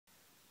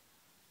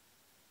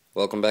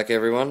Welcome back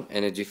everyone,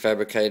 Energy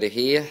Fabricator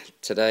here.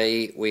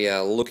 Today we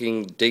are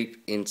looking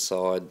deep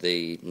inside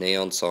the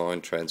neon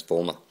sign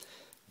transformer.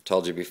 I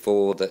told you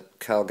before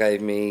that Carl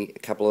gave me a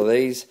couple of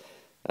these.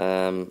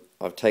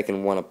 I've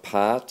taken one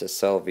apart to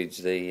salvage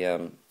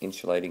the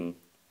insulating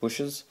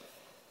bushes.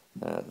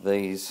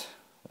 These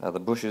are the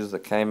bushes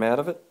that came out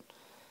of it.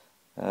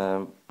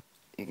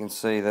 You can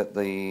see that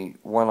the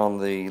one on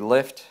the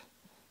left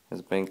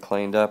has been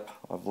cleaned up.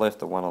 I've left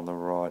the one on the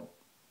right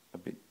a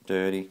bit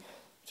dirty,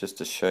 just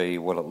to show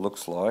you what it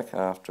looks like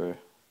after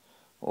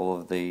all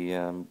of the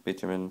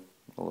bitumen,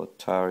 all the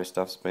tarry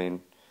stuff's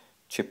been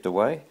chipped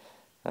away.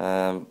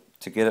 To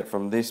get it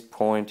from this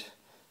point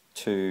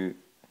to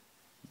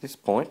this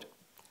point,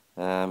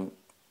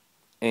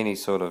 any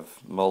sort of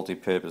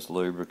multi-purpose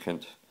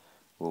lubricant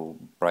will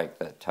break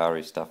that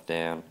tarry stuff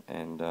down,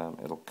 and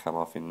it'll come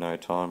off in no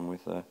time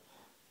with a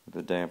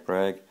damp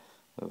rag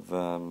of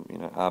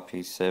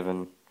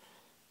RP7,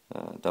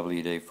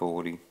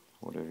 WD-40,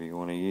 whatever you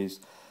want to use.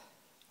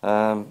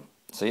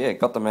 So yeah,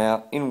 got them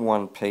out in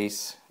one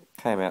piece,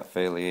 came out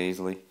fairly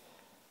easily,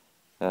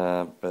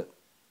 but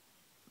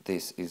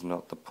this is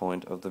not the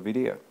point of the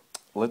video.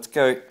 Let's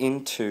go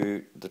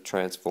into the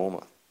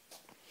transformer.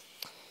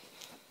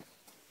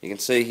 You can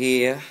see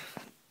here,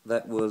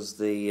 that was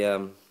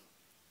the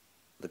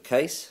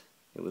case.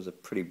 It was a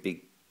pretty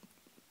big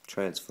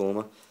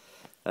transformer.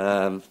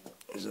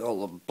 There's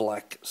all the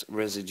black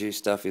residue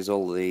stuff, is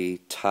all the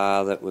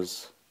tar that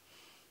was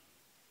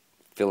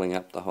filling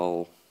up the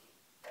whole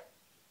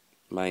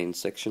main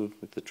section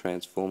with the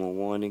transformer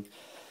winding.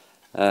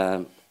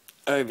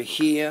 Over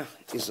here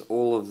is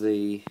all of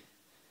the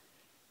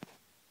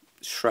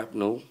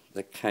shrapnel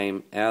that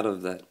came out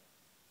of that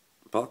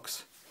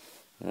box.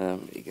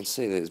 You can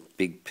see there's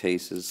big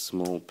pieces,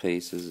 small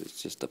pieces, it's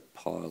just a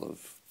pile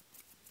of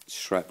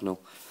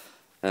shrapnel.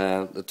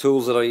 The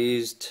tools that I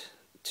used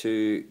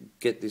to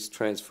get this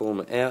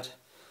transformer out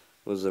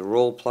was a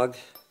roll plug,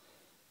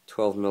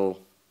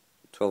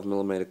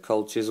 12mm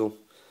cold chisel,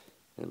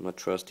 and my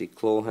trusty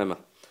claw hammer.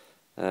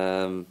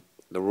 The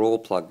roll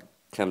plug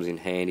comes in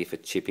handy for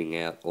chipping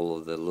out all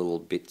of the little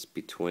bits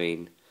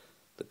between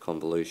the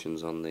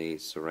convolutions on the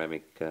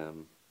ceramic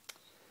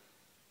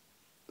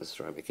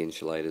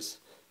insulators.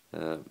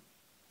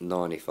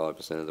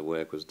 95% of the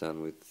work was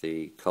done with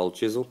the cold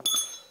chisel.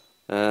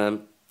 So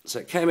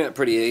it came out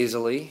pretty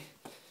easily,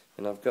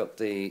 and I've got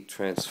the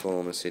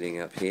transformer sitting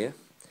up here.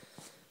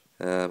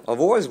 I've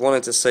always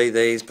wanted to see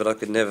these, but I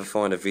could never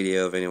find a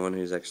video of anyone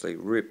who's actually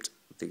ripped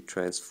the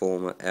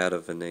transformer out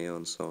of a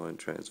neon sign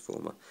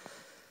transformer.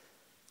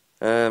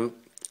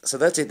 So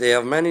that's it there.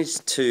 I've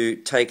managed to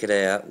take it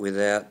out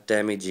without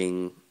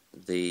damaging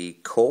the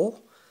core.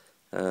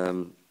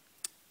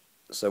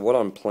 So what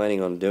I'm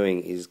planning on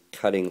doing is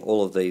cutting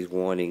all of these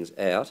windings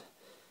out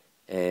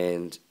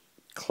and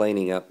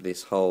cleaning up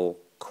this whole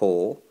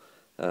core,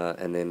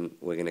 and then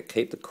we're going to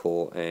keep the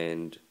core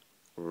and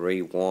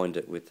rewind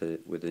it with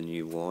a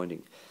new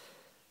winding.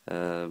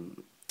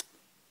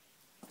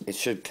 It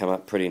should come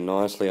up pretty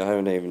nicely. I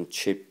haven't even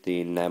chipped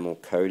the enamel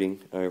coating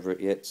over it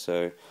yet,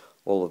 so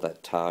all of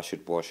that tar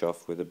should wash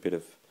off with a bit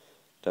of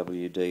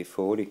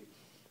WD-40.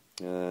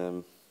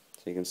 So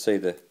you can see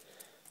the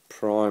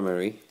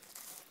primary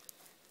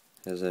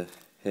has a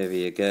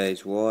heavier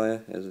gauge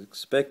wire as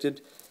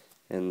expected,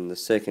 and the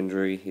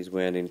secondary is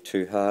wound in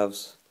two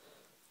halves,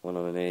 one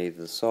on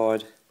either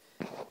side,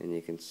 and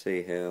you can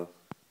see how,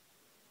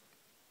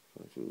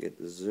 if I can get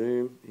the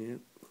zoom, yeah.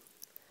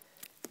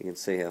 You can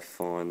see how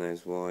fine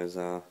those wires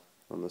are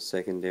on the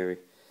secondary.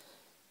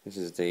 This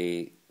is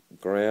the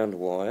ground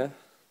wire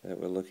that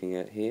we're looking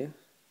at here.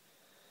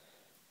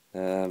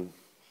 That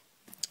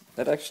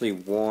actually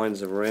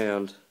winds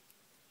around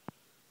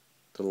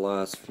the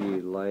last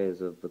few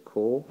layers of the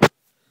core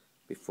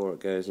before it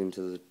goes into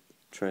the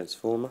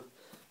transformer.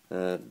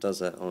 It does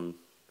that on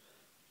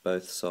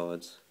both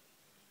sides.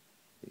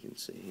 You can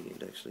see here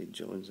it actually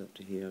joins up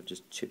to here. I've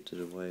just chipped it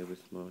away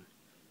with my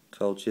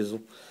cold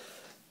chisel.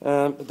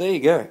 But there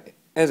you go,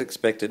 as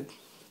expected,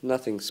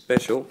 nothing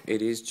special.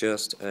 It is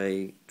just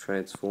a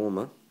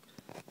transformer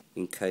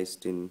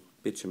encased in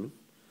bitumen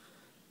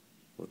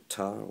or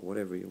tar or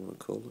whatever you want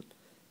to call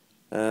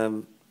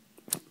it.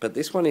 But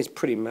this one is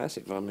pretty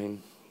massive. I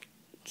mean,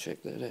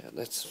 check that out.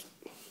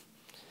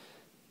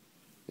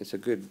 It's a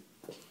good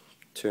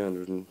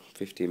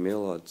 250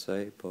 mil, I'd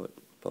say,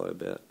 by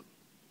about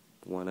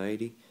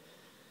 180,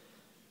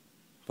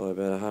 by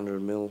about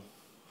 100 mil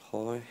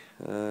high.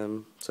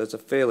 So it's a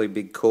fairly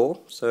big core,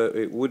 so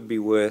it would be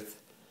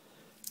worth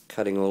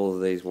cutting all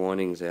of these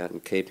windings out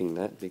and keeping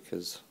that,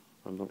 because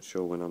I'm not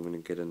sure when I'm going to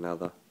get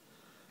another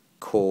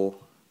core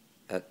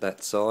at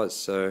that size,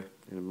 so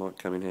it might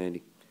come in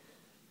handy,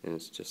 and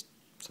it's just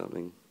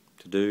something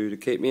to do to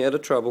keep me out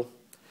of trouble.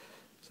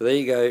 So there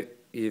you go,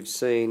 you've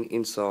seen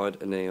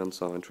inside a neon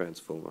sign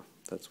transformer.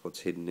 That's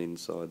what's hidden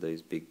inside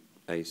these big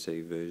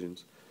AC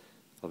versions.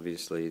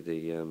 Obviously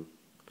the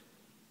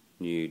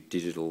new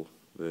digital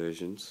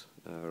versions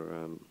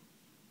are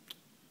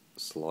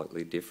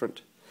slightly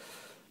different.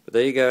 But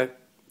there you go.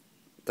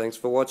 thanks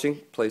for watching.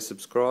 Please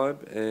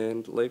subscribe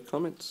and leave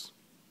comments.